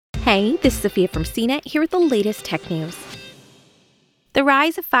Hey, this is Sophia from CNET here with the latest tech news. The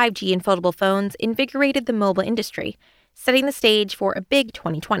rise of 5G and foldable phones invigorated the mobile industry, setting the stage for a big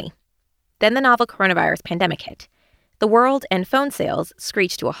 2020. Then the novel coronavirus pandemic hit. The world and phone sales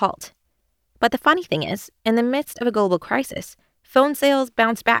screeched to a halt. But the funny thing is, in the midst of a global crisis, phone sales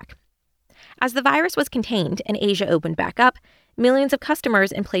bounced back. As the virus was contained and Asia opened back up, millions of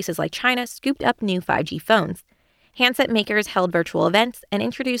customers in places like China scooped up new 5G phones. Handset makers held virtual events and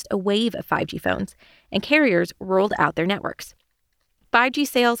introduced a wave of 5G phones, and carriers rolled out their networks. 5G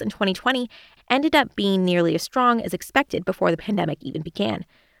sales in 2020 ended up being nearly as strong as expected before the pandemic even began,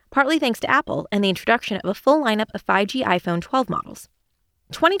 partly thanks to Apple and the introduction of a full lineup of 5G iPhone 12 models.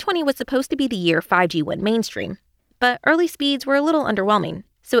 2020 was supposed to be the year 5G went mainstream, but early speeds were a little underwhelming,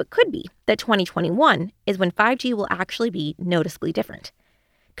 so it could be that 2021 is when 5G will actually be noticeably different.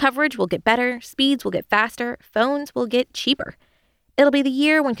 Coverage will get better, speeds will get faster, phones will get cheaper. It'll be the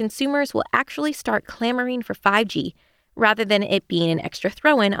year when consumers will actually start clamoring for 5G rather than it being an extra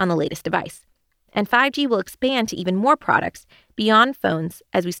throw-in on the latest device. And 5G will expand to even more products beyond phones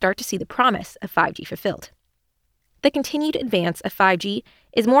as we start to see the promise of 5G fulfilled. The continued advance of 5G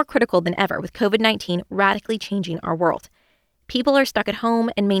is more critical than ever with COVID-19 radically changing our world. People are stuck at home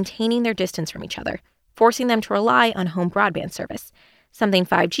and maintaining their distance from each other, forcing them to rely on home broadband service, something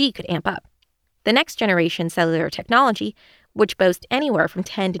 5G could amp up. The next generation cellular technology, which boasts anywhere from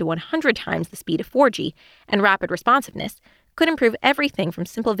 10 to 100 times the speed of 4G and rapid responsiveness, could improve everything from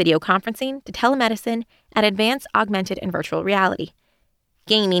simple video conferencing to telemedicine and advanced augmented and virtual reality.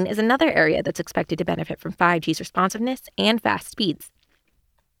 Gaming is another area that's expected to benefit from 5G's responsiveness and fast speeds.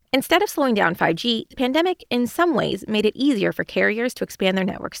 Instead of slowing down 5G, the pandemic in some ways made it easier for carriers to expand their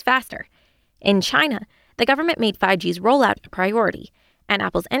networks faster. In China, the government made 5G's rollout a priority, and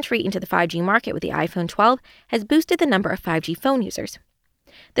Apple's entry into the 5G market with the iPhone 12 has boosted the number of 5G phone users.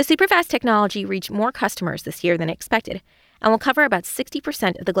 The superfast technology reached more customers this year than expected and will cover about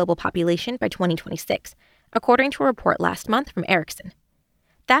 60% of the global population by 2026, according to a report last month from Ericsson.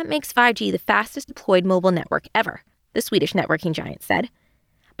 That makes 5G the fastest deployed mobile network ever, the Swedish networking giant said.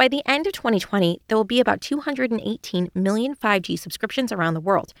 By the end of 2020, there will be about 218 million 5G subscriptions around the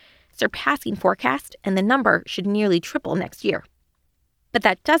world, surpassing forecast, and the number should nearly triple next year. But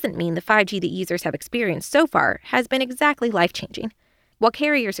that doesn't mean the 5G that users have experienced so far has been exactly life-changing. While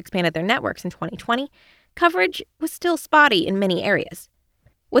carriers expanded their networks in 2020, coverage was still spotty in many areas,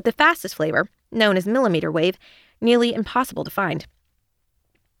 with the fastest flavor, known as millimeter wave, nearly impossible to find.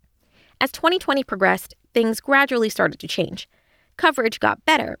 As 2020 progressed, things gradually started to change. Coverage got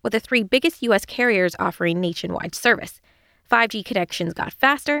better, with the 3 biggest U.S. carriers offering nationwide service. 5G connections got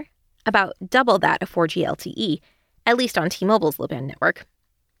faster, about double that of 4G LTE, at least on T-Mobile's low-band network.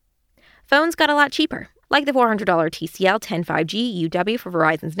 Phones got a lot cheaper, like the $400 TCL 10 5G UW for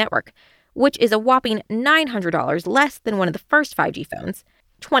Verizon's network, which is a whopping $900 less than one of the first 5G phones,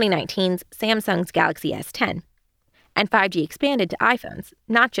 2019's Samsung's Galaxy S10. And 5G expanded to iPhones,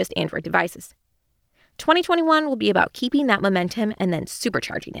 not just Android devices. 2021 will be about keeping that momentum and then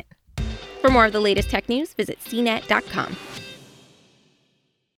supercharging it. For more of the latest tech news, visit cnet.com.